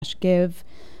give.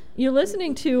 You're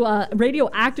listening to Radio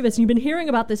Activist, and you've been hearing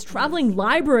about this traveling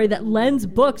library that lends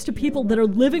books to people that are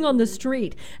living on the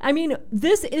street. I mean,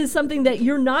 this is something that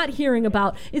you're not hearing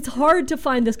about. It's hard to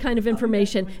find this kind of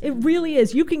information. It really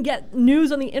is. You can get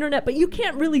news on the internet, but you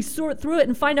can't really sort through it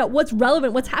and find out what's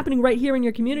relevant, what's happening right here in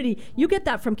your community. You get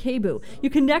that from KBOO. You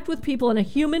connect with people on a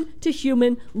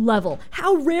human-to-human level.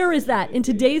 How rare is that in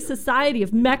today's society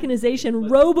of mechanization,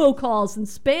 robocalls, and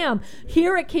spam?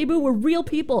 Here at KBOO, we're real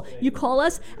people. You call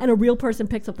us, and a real person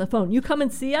picks up the phone. You come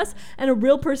and see us, and a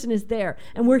real person is there.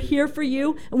 And we're here for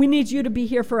you, and we need you to be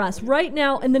here for us. Right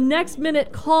now, in the next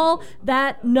minute, call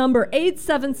that number,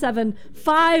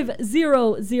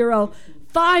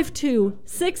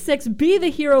 877-500-5266. Be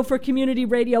the hero for community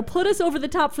radio. Put us over the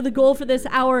top for the goal for this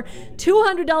hour.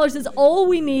 $200 is all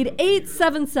we need.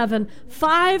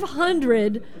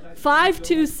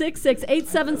 877-500-5266.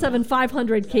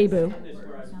 877-500-KBOO.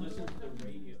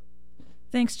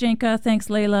 Thanks, Jenka. Thanks,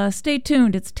 Layla. Stay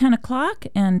tuned. It's 10 o'clock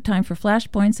and time for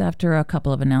Flashpoints after a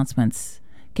couple of announcements.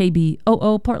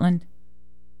 KBOO Portland.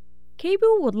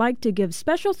 KBOO would like to give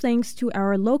special thanks to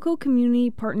our local community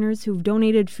partners who've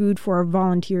donated food for our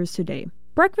volunteers today.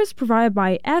 Breakfast provided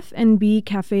by F&B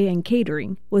Cafe and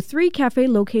Catering, with 3 cafe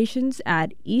locations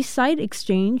at Eastside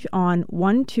Exchange on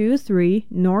 123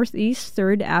 Northeast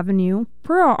 3rd Avenue,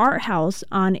 Pearl Art House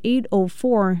on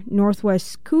 804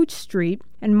 Northwest Cooch Street,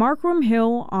 and Markram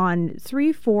Hill on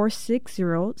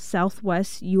 3460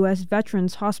 Southwest U.S.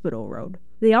 Veterans Hospital Road.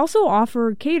 They also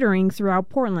offer catering throughout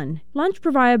Portland. Lunch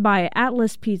provided by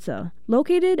Atlas Pizza,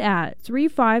 located at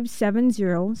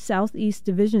 3570 Southeast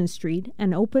Division Street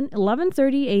and open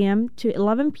 11:30 a.m. to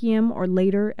 11 p.m. or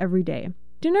later every day.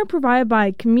 Dinner provided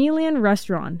by Chameleon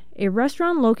Restaurant, a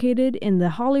restaurant located in the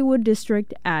Hollywood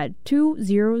District at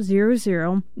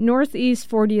 2000 Northeast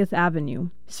 40th Avenue.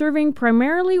 Serving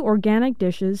primarily organic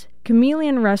dishes,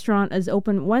 Chameleon Restaurant is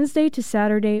open Wednesday to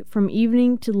Saturday from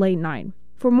evening to late night.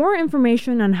 For more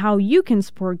information on how you can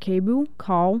support KBOO,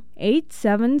 call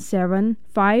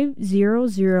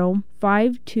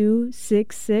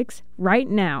 877-500-5266 right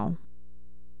now.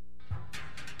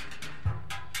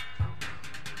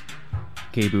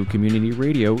 KBOO Community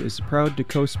Radio is proud to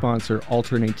co-sponsor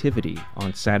Alternativity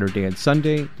on Saturday and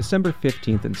Sunday, December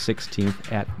 15th and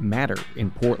 16th at Matter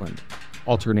in Portland.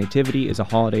 Alternativity is a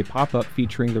holiday pop-up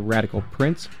featuring the radical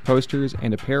prints, posters,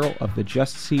 and apparel of the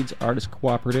Just Seeds Artist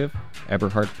Cooperative,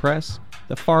 Eberhard Press,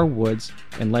 the Far Woods,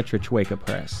 and Letra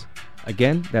Press.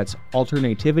 Again, that's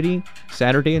Alternativity,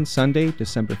 Saturday and Sunday,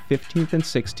 December 15th and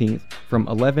 16th, from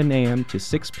 11 a.m. to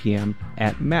 6 p.m.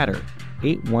 at Matter,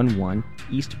 811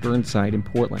 East Burnside in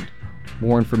Portland.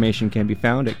 More information can be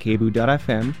found at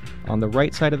kboo.fm on the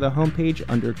right side of the homepage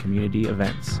under Community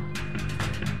Events.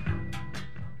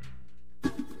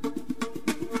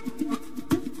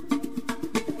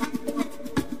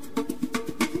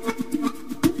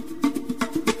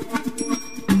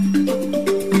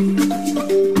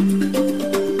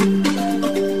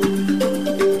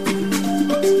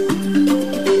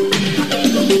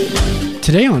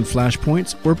 Today on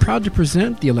Flashpoints, we're proud to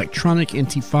present the Electronic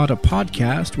Intifada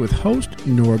podcast with host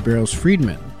Nora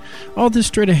Barrows-Friedman. All this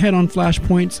straight ahead on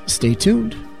Flashpoints. Stay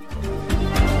tuned.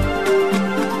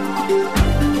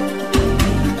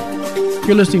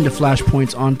 You're listening to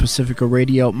Flashpoints on Pacifica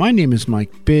Radio. My name is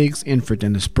Mike Biggs, in for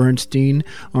Dennis Bernstein.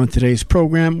 On today's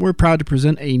program, we're proud to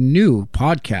present a new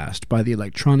podcast by the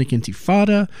Electronic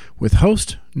Intifada with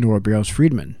host Nora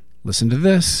Barrows-Friedman. Listen to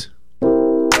this.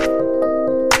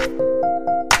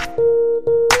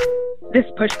 This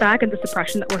pushback and the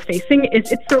suppression that we're facing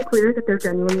it's so clear that they're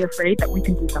genuinely afraid that we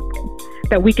can do something,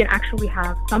 that we can actually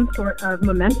have some sort of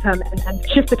momentum and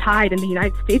shift the tide in the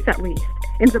United States, at least,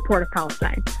 in support of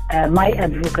Palestine. My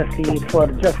advocacy for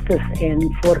justice and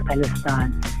for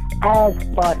Palestine as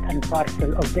part and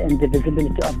parcel of the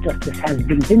indivisibility of justice has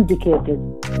been vindicated.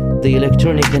 The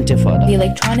Electronic Intifada. The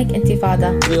Electronic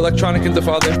Intifada. The Electronic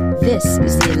Intifada. This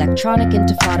is the Electronic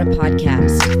Intifada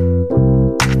podcast.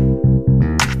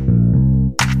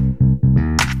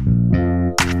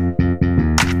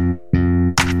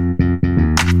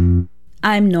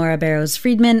 I'm Nora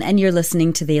Barrows-Friedman, and you're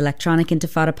listening to the Electronic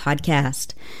Intifada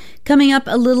podcast. Coming up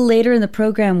a little later in the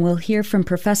program, we'll hear from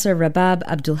Professor Rabab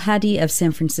Abdulhadi of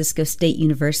San Francisco State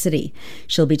University.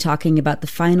 She'll be talking about the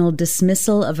final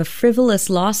dismissal of a frivolous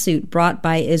lawsuit brought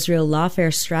by Israel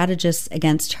lawfare strategists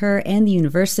against her and the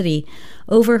university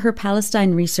over her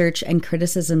Palestine research and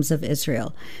criticisms of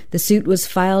Israel. The suit was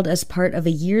filed as part of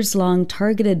a years-long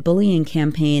targeted bullying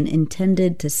campaign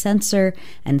intended to censor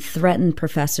and threaten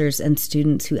professors and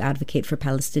students who advocate for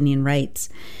Palestinian rights.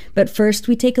 But first,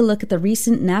 we take a look at the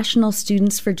recent national National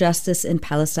Students for Justice in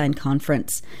Palestine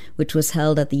Conference, which was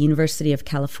held at the University of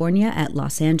California at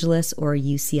Los Angeles, or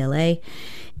UCLA.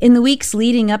 In the weeks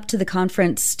leading up to the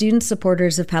conference, student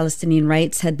supporters of Palestinian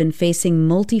rights had been facing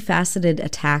multifaceted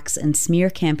attacks and smear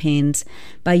campaigns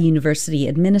by university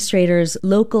administrators,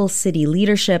 local city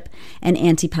leadership, and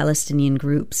anti-Palestinian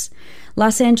groups.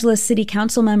 Los Angeles City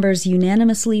Council members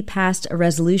unanimously passed a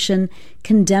resolution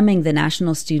condemning the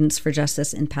National Students for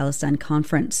Justice in Palestine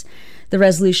Conference. The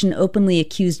resolution openly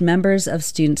accused members of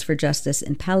Students for Justice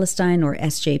in Palestine, or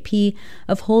SJP,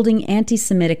 of holding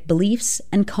anti-Semitic beliefs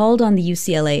and called on the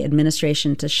UCLA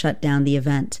administration to shut down the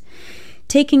event.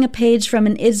 Taking a page from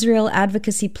an Israel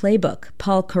advocacy playbook,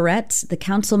 Paul Koretz, the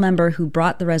council member who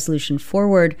brought the resolution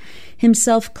forward,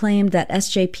 himself claimed that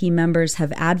SJP members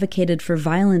have advocated for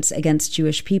violence against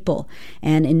Jewish people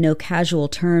and, in no casual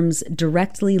terms,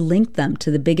 directly linked them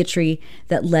to the bigotry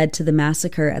that led to the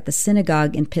massacre at the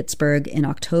synagogue in Pittsburgh in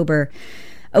October.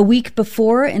 A week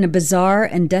before, in a bizarre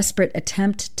and desperate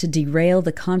attempt to derail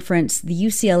the conference, the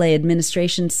UCLA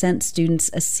administration sent students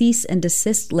a cease and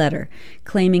desist letter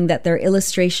claiming that their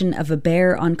illustration of a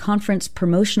bear on conference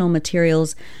promotional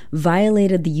materials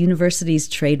violated the university's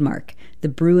trademark. The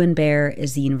Bruin bear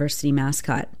is the university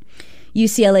mascot.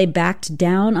 UCLA backed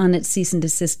down on its cease and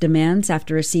desist demands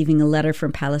after receiving a letter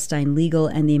from Palestine Legal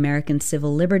and the American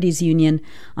Civil Liberties Union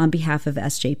on behalf of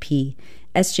SJP.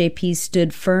 SJP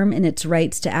stood firm in its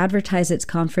rights to advertise its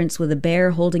conference with a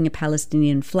bear holding a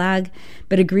Palestinian flag,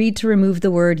 but agreed to remove the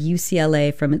word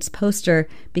UCLA from its poster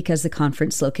because the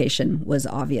conference location was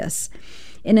obvious.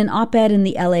 In an op-ed in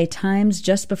the LA Times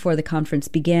just before the conference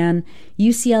began,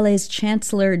 UCLA's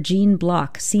Chancellor Gene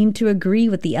Block seemed to agree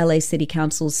with the LA City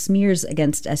Council's smears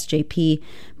against SJP,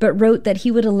 but wrote that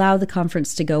he would allow the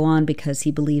conference to go on because he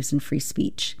believes in free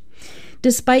speech.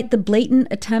 Despite the blatant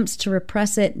attempts to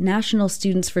repress it, National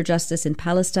Students for Justice in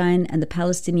Palestine and the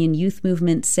Palestinian Youth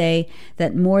Movement say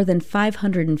that more than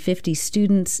 550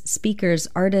 students, speakers,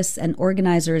 artists, and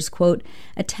organizers, quote,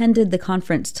 attended the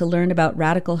conference to learn about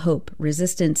radical hope,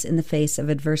 resistance in the face of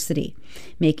adversity,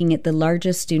 making it the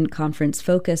largest student conference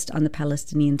focused on the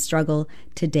Palestinian struggle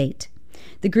to date.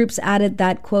 The groups added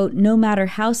that, quote, no matter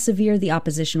how severe the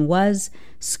opposition was,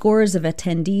 scores of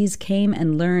attendees came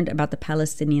and learned about the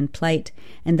Palestinian plight,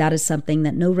 and that is something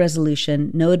that no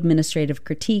resolution, no administrative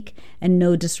critique, and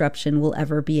no disruption will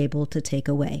ever be able to take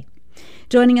away.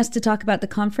 Joining us to talk about the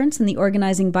conference and the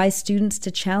organizing by students to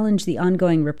challenge the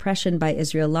ongoing repression by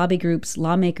Israel lobby groups,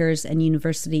 lawmakers, and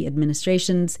university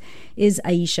administrations is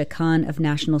Aisha Khan of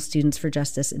National Students for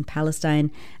Justice in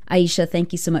Palestine. Aisha,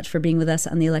 thank you so much for being with us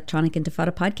on the Electronic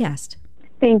Intifada podcast.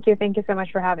 Thank you. Thank you so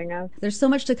much for having us. There's so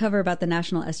much to cover about the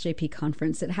National SJP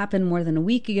Conference. It happened more than a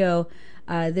week ago.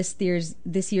 This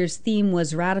year's theme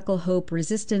was Radical Hope,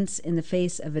 Resistance in the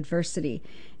Face of Adversity.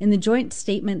 In the joint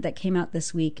statement that came out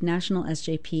this week, National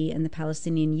SJP and the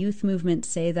Palestinian Youth Movement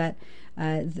say that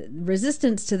the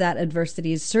resistance to that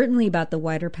adversity is certainly about the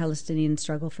wider Palestinian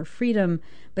struggle for freedom,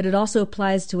 but it also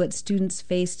applies to what students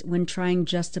faced when trying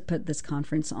just to put this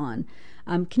conference on.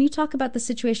 Can you talk about the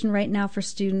situation right now for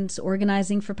students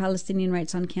organizing for Palestinian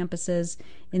rights on campuses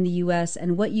in the U.S.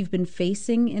 and what you've been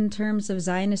facing in terms of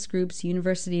Zionist groups,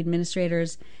 university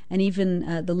administrators, and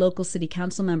even the local city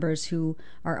council members who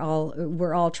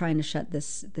we're all trying to shut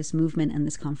this movement and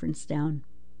this conference down?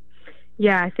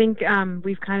 Yeah, I think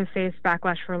we've kind of faced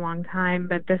backlash for a long time,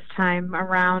 but this time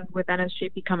around with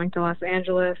NSJP coming to Los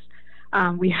Angeles,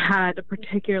 we had a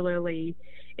particularly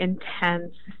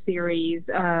intense series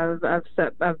of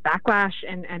backlash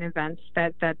and events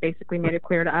that basically made it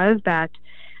clear to us that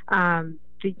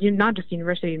not just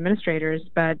university administrators,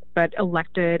 but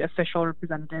elected official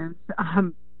representatives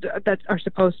that are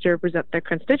supposed to represent their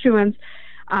constituents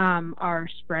are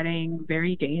spreading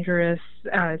very dangerous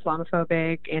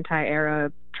Islamophobic,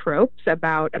 anti-Arab tropes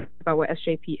about what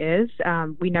SJP is.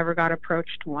 We never got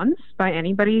approached once by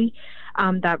anybody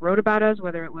that wrote about us,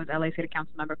 whether it was LA City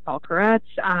Council member Paul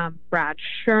Koretz, Brad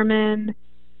Sherman,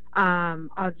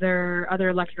 other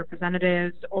elected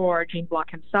representatives, or Gene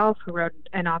Block himself, who wrote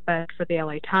an op-ed for the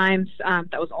LA Times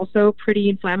that was also pretty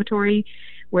inflammatory,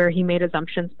 where he made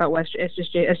assumptions about what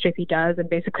SJP does and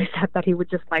basically said that he would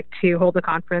just like to hold a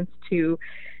conference to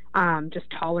just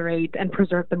tolerate and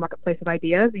preserve the marketplace of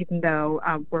ideas, even though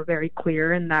we're very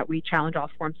clear in that we challenge all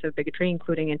forms of bigotry,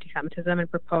 including anti-Semitism, and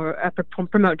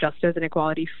promote justice and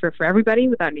equality for everybody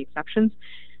without any exceptions.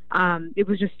 It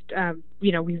was just,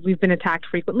 we've been attacked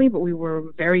frequently, but we were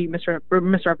very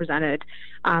misrepresented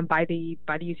by the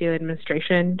UCLA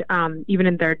administration, even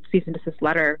in their cease and desist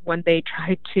letter, when they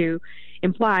tried to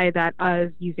imply that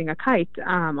us using a kite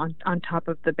on top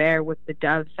of the bear with the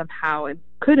dove somehow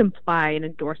could imply an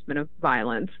endorsement of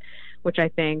violence, which I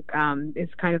think is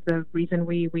kind of the reason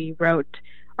we wrote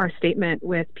our statement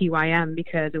with PYM,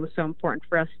 because it was so important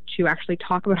for us to actually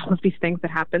talk about all of these things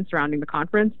that happened surrounding the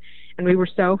conference. And we were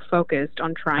so focused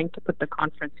on trying to put the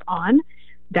conference on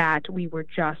that we were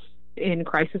just in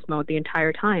crisis mode the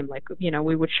entire time. Like,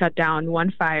 we would shut down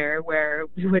one fire where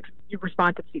we would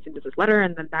respond to the cease and desist letter,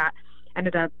 and then that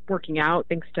ended up working out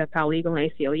thanks to Paralegal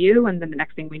and ACLU. And then the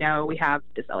next thing we know, we have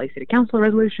this LA City Council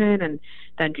resolution, and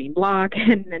then Gene Block.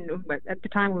 And then at the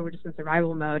time, we were just in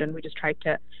survival mode, and we just tried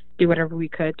to do whatever we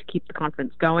could to keep the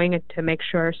conference going and to make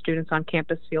sure students on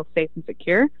campus feel safe and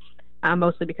secure,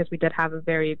 mostly because we did have a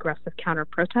very aggressive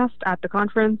counter-protest at the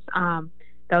conference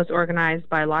that was organized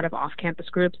by a lot of off-campus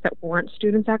groups that weren't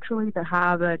students, actually, that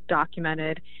have a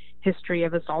documented history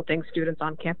of assaulting students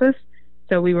on campus.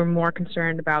 So we were more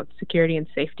concerned about security and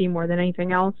safety more than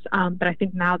anything else. But I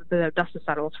think now that the dust has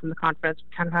settled from the conference,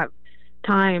 we kind of have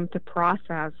time to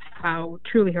process how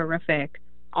truly horrific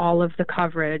all of the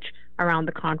coverage around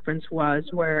the conference was,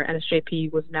 where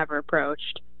NSJP was never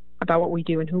approached about what we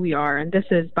do and who we are. And this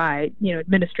is by,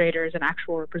 administrators and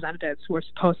actual representatives who are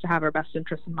supposed to have our best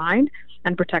interests in mind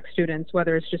and protect students,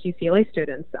 whether it's just UCLA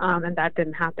students. And that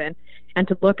didn't happen. And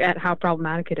to look at how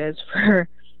problematic it is for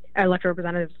elected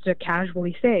representatives to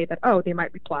casually say that, they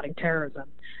might be plotting terrorism.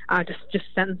 Just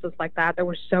sentences like that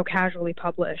were so casually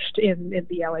published in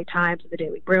the LA Times and the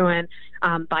Daily Bruin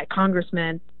by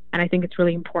congressmen. And I think it's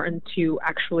really important to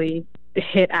actually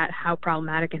hit at how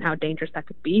problematic and how dangerous that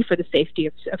could be for the safety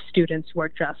of students who are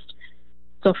just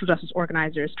social justice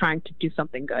organizers trying to do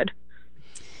something good.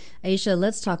 Aisha,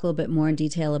 let's talk a little bit more in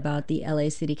detail about the LA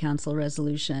City Council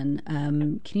resolution.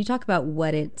 Can you talk about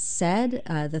what it said,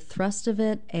 the thrust of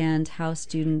it, and how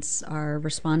students are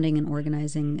responding and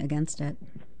organizing against it?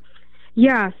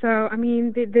 Yeah, so,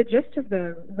 the gist of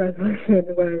the resolution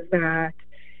was that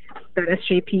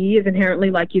SJP is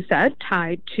inherently, like you said,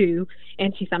 tied to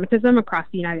anti-Semitism across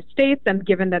the United States, and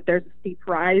given that there's a steep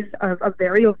rise of a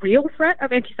very real threat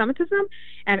of anti-Semitism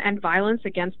and violence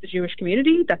against the Jewish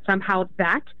community, that somehow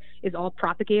that is all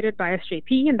propagated by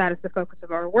SJP, and that is the focus of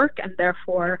our work, and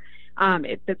therefore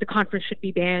that the conference should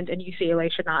be banned and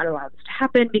UCLA should not allow this to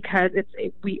happen, because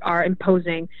we are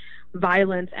imposing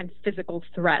violence and physical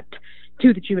threat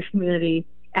to the Jewish community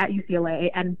at UCLA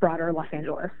and broader Los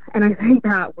Angeles. And I think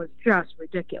that was just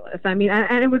ridiculous. And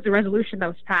it was a resolution that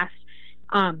was passed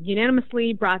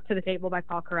unanimously, brought to the table by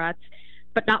Paul Koretz,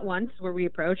 but not once were we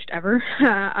approached ever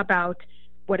about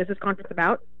what is this conference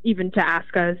about, even to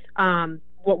ask us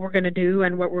what we're going to do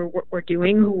and what we're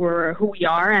doing, who we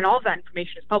are, and all of that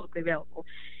information is publicly available.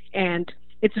 And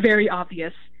it's very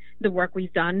obvious the work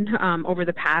we've done over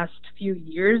the past few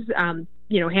years,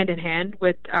 hand in hand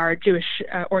with our Jewish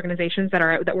organizations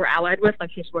that we're allied with,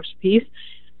 like Jewish Worship Peace,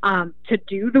 to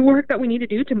do the work that we need to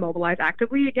do to mobilize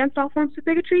actively against all forms of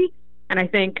bigotry. And I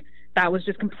think that was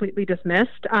just completely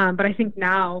dismissed. But I think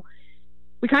now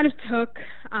we kind of took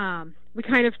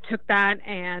that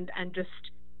and just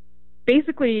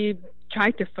basically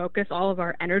tried to focus all of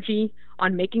our energy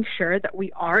on making sure that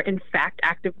we are in fact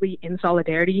actively in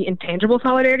solidarity, in tangible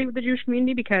solidarity with the Jewish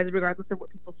community, because regardless of what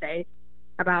people say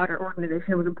about our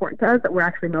organization, it was important to us that we're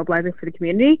actually mobilizing for the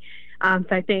community. So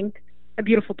I think a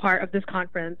beautiful part of this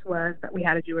conference was that we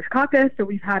had a Jewish caucus. So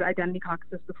we've had identity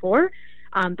caucuses before,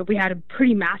 but we had a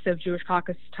pretty massive Jewish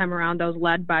caucus this time around that was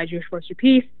led by Jewish Worship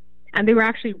Peace, and they were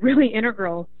actually really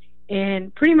integral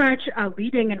in pretty much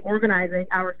leading and organizing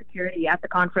our security at the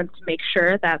conference to make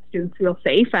sure that students feel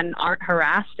safe and aren't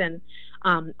harassed and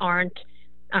aren't.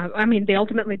 They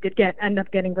ultimately did end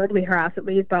up getting verbally harassed, at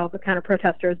least by all the kind of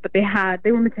protesters, but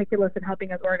they were meticulous in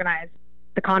helping us organize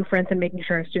the conference and making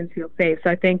sure our students feel safe. So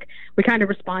I think we kind of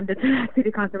responded to that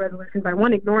city council resolution by,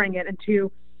 one, ignoring it, and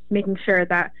two, making sure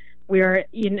that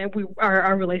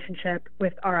our relationship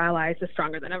with our allies is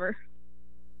stronger than ever.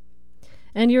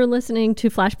 And you're listening to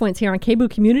Flashpoints here on KBOO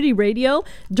Community Radio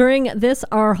during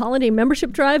our holiday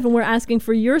membership drive, and we're asking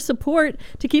for your support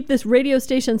to keep this radio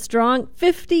station strong.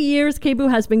 50 years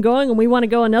KBOO has been going, and we want to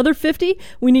go another 50.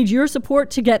 We need your support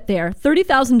to get there.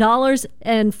 $30,000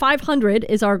 and $500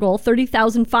 is our goal.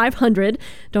 $30,500.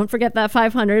 Don't forget that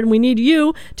 500. And we need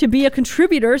you to be a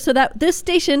contributor so that this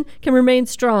station can remain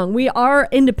strong. We are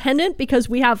independent because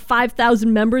we have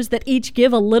 5,000 members that each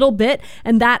give a little bit,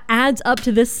 and that adds up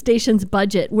to this station's budget.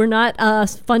 budget. We're not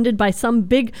funded by some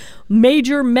big,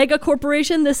 major, mega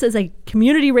corporation. This is a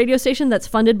community radio station that's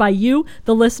funded by you,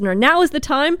 the listener. Now is the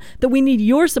time that we need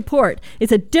your support.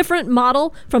 It's a different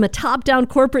model from a top-down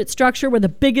corporate structure where the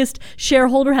biggest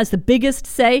shareholder has the biggest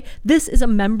say. This is a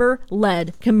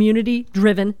member-led,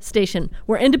 community-driven station.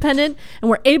 We're independent, and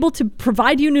we're able to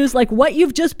provide you news like what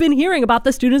you've just been hearing about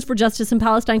the Students for Justice in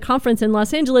Palestine conference in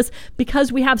Los Angeles.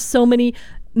 Because we have so many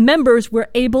members, we're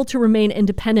able to remain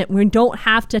independent. We don't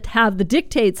have to have the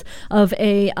dictates of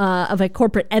a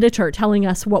corporate editor telling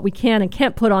us what we can and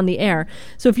can't put on the air.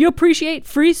 So if you appreciate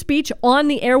free speech on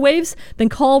the airwaves, then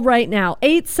call right now,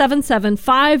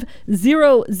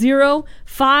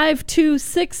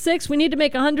 877-500-5266. We need to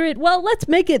make 100. Well, let's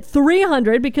make it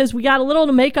 300 because we got a little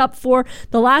to make up for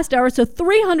the last hour. So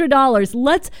 $300.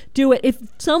 Let's do it. If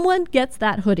someone gets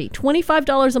that hoodie,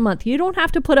 $25 a month, you don't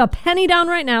have to put a penny down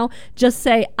right now. Just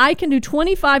say, I can do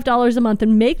 $25 a month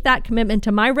and make that commitment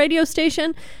to my radio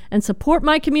station and support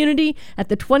my community at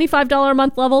the $25 a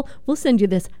month level. We'll send you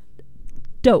this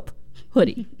dope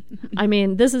hoodie. I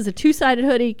mean, this is a two-sided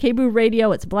hoodie, KBOO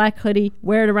Radio. It's a black hoodie.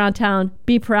 Wear it around town.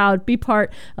 Be proud. Be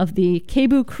part of the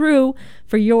KBOO crew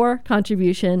for your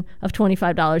contribution of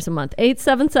 $25 a month.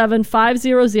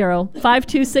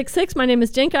 877-500-5266. My name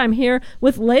is Jinka. I'm here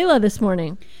with Layla this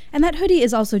morning. And that hoodie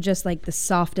is also just like the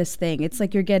softest thing. It's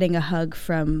like you're getting a hug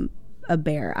from a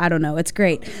bear. I don't know. It's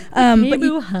great.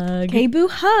 KBOO hug. KBOO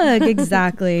hug,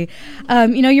 exactly.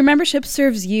 Your membership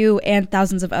serves you and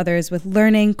thousands of others with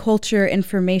learning, culture,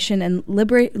 information, and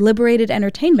liberated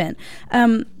entertainment.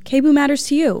 KBOO matters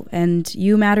to you, and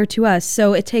you matter to us.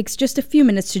 So it takes just a few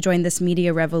minutes to join this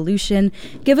media revolution.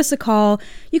 Give us a call.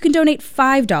 You can donate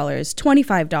 $5,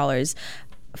 $25,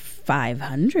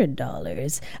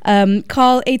 $500.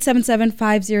 Call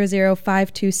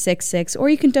 877-500-5266, or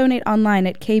you can donate online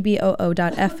at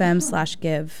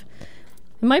kboo.fm/give.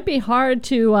 It might be hard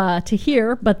to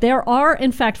hear, but there are,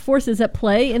 in fact, forces at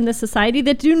play in this society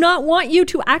that do not want you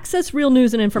to access real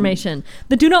news and information,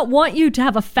 that do not want you to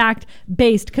have a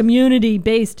fact-based,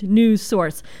 community-based news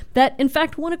source, that, in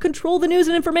fact, want to control the news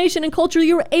and information and culture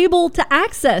you're able to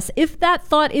access. If that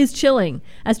thought is chilling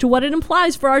as to what it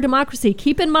implies for our democracy,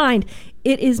 keep in mind,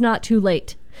 it is not too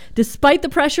late. Despite the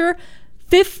pressure,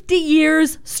 50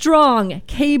 years strong,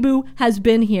 KBOO has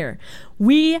been here.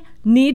 We need